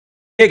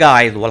Hey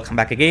guys, welcome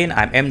back again.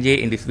 I'm MJ.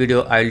 In this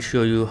video I'll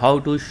show you how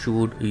to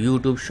shoot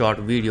YouTube short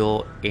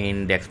video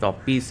in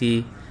desktop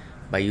PC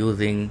by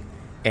using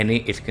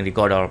any screen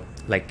recorder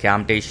like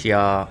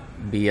Camtasia,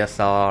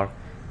 BSR,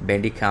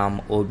 Bandicam,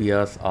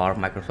 OBS or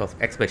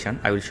Microsoft Expression.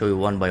 I will show you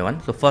one by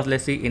one. So first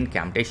let's see in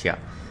Camtasia.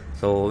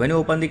 So when you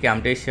open the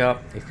Camtasia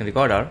screen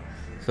recorder,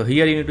 so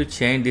here you need to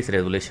change this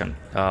resolution.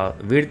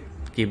 Width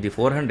keep the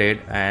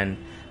 400 and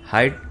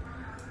height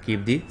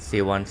keep the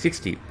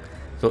 760.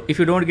 So if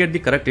you don't get the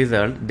correct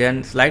result,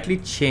 then slightly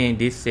change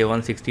this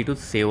 760 to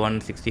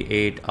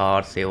 768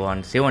 or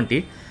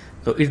 770.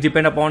 So it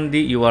depends upon the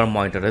your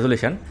monitor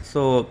resolution.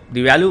 So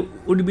the value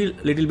would be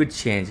little bit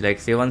changed like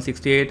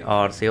 768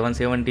 or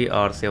 770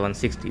 or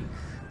 760.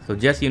 So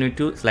just you need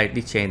to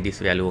slightly change this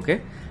value, okay?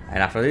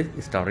 And after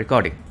this start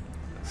recording.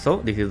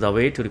 So this is the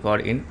way to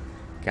record in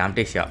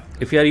Camtasia.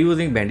 If you are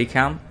using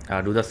Bandicam,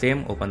 do the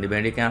same. Open the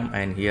Bandicam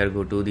and here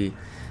go to the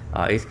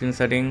screen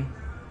setting.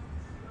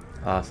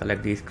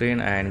 Select the screen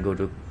and go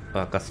to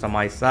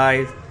customize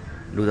size.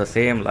 Do the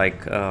same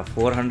like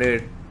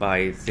 400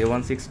 by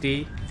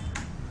 760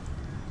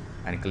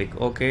 and click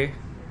OK.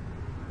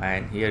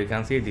 And here you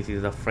can see this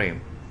is the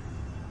frame.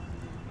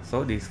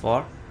 So this is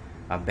for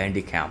a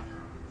Bandicam.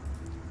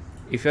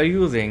 If you are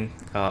using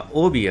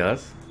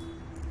OBS,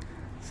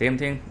 same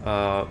thing.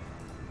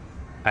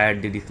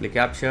 Add the display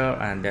capture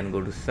and then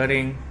go to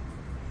setting.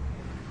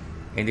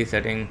 In this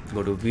setting,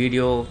 go to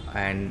video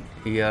and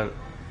here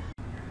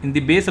in the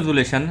base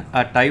resolution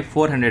type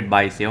 400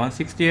 by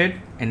 768.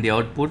 In the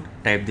output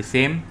type the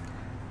same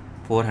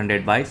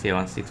 400 by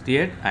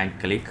 768 and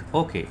click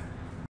OK.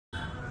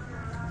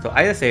 So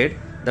as I said,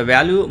 the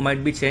value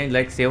might be changed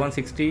like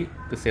 760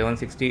 to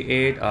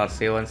 768 or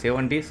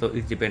 770. So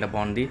it depends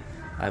upon the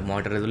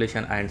monitor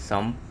resolution and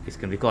some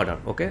screen recorder,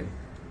 okay?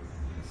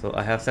 So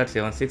I have set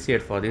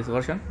 768 for this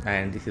version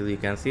and this is, you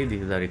can see, this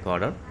is the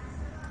recorder.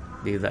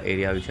 This is the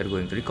area which are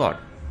going to record.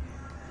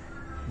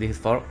 This is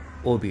for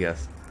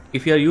OBS.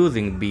 If you are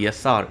using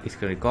BSR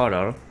screen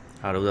recorder,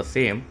 do the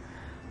same.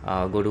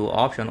 Go to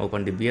option,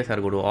 open the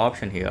BSR, go to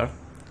option here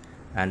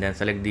and then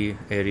select the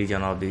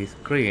region of the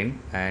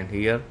screen and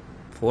here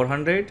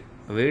 400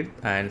 width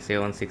and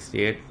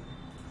 768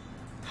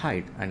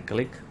 height and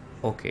click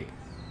OK.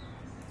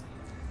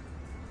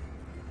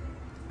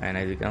 And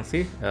as you can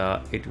see,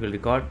 it will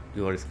record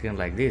your screen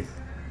like this.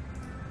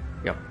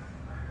 Yep.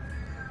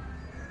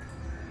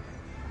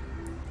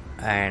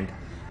 And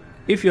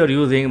if you are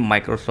using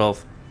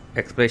Microsoft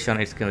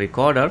Expression screen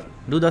recorder,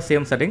 do the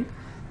same setting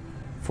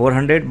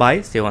 400 by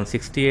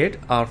 768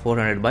 or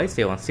 400 by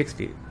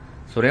 760.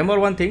 So remember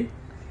one thing,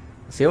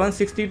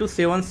 760 to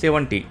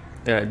 770,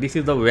 this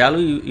is the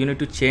value you need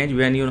to change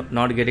when you're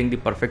not getting the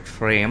perfect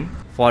frame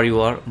for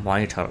your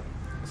monitor.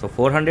 So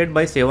 400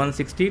 by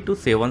 760 to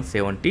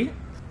 770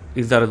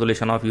 is the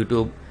resolution of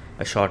YouTube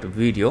a short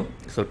video.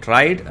 So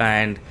try it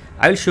and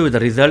I will show you the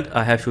result.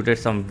 I have shooted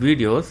some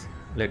videos.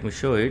 Let me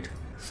show it.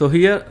 So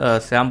here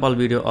a sample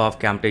video of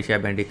Camtasia,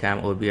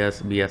 Bandicam,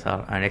 OBS,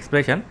 BSR and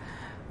Expression.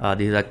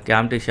 This is a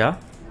Camtasia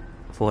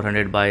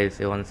 400 by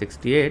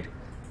 768.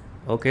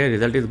 Okay,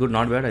 result is good,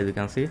 not bad, as you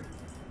can see.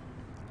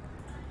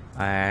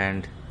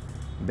 And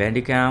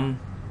Bandicam,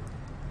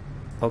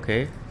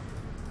 okay.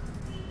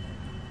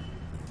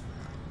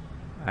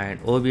 And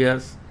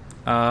OBS,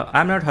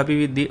 I'm not happy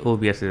with the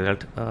OBS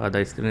result.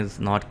 The screen is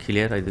not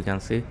clear, as you can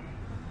see.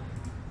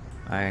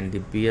 And the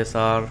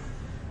BSR,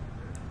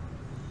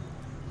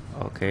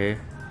 okay.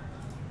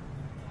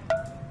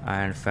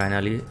 And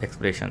finally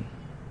Expression.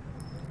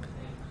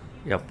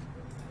 Yep.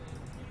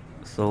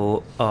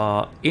 So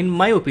in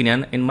my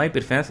opinion, in my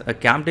preference,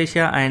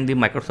 Camtasia and the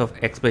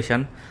Microsoft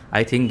Expression,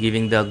 I think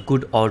giving the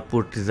good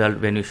output result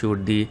when you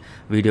shoot the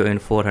video in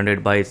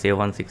 400 by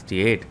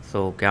 768.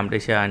 So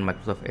Camtasia and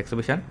Microsoft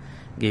Expression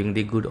giving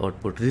the good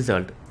output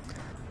result.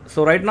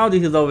 So right now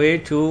this is the way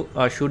to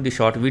shoot the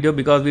short video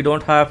because we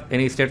don't have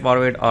any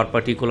straightforward or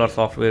particular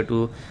software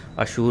to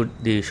shoot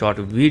the short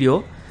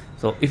video.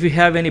 So if you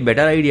have any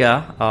better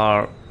idea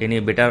or any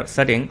better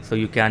setting, so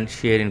you can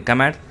share in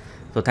comments.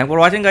 So thanks for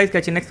watching guys.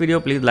 Catch you next video.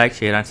 Please like,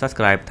 share and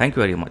subscribe. Thank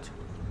you very much.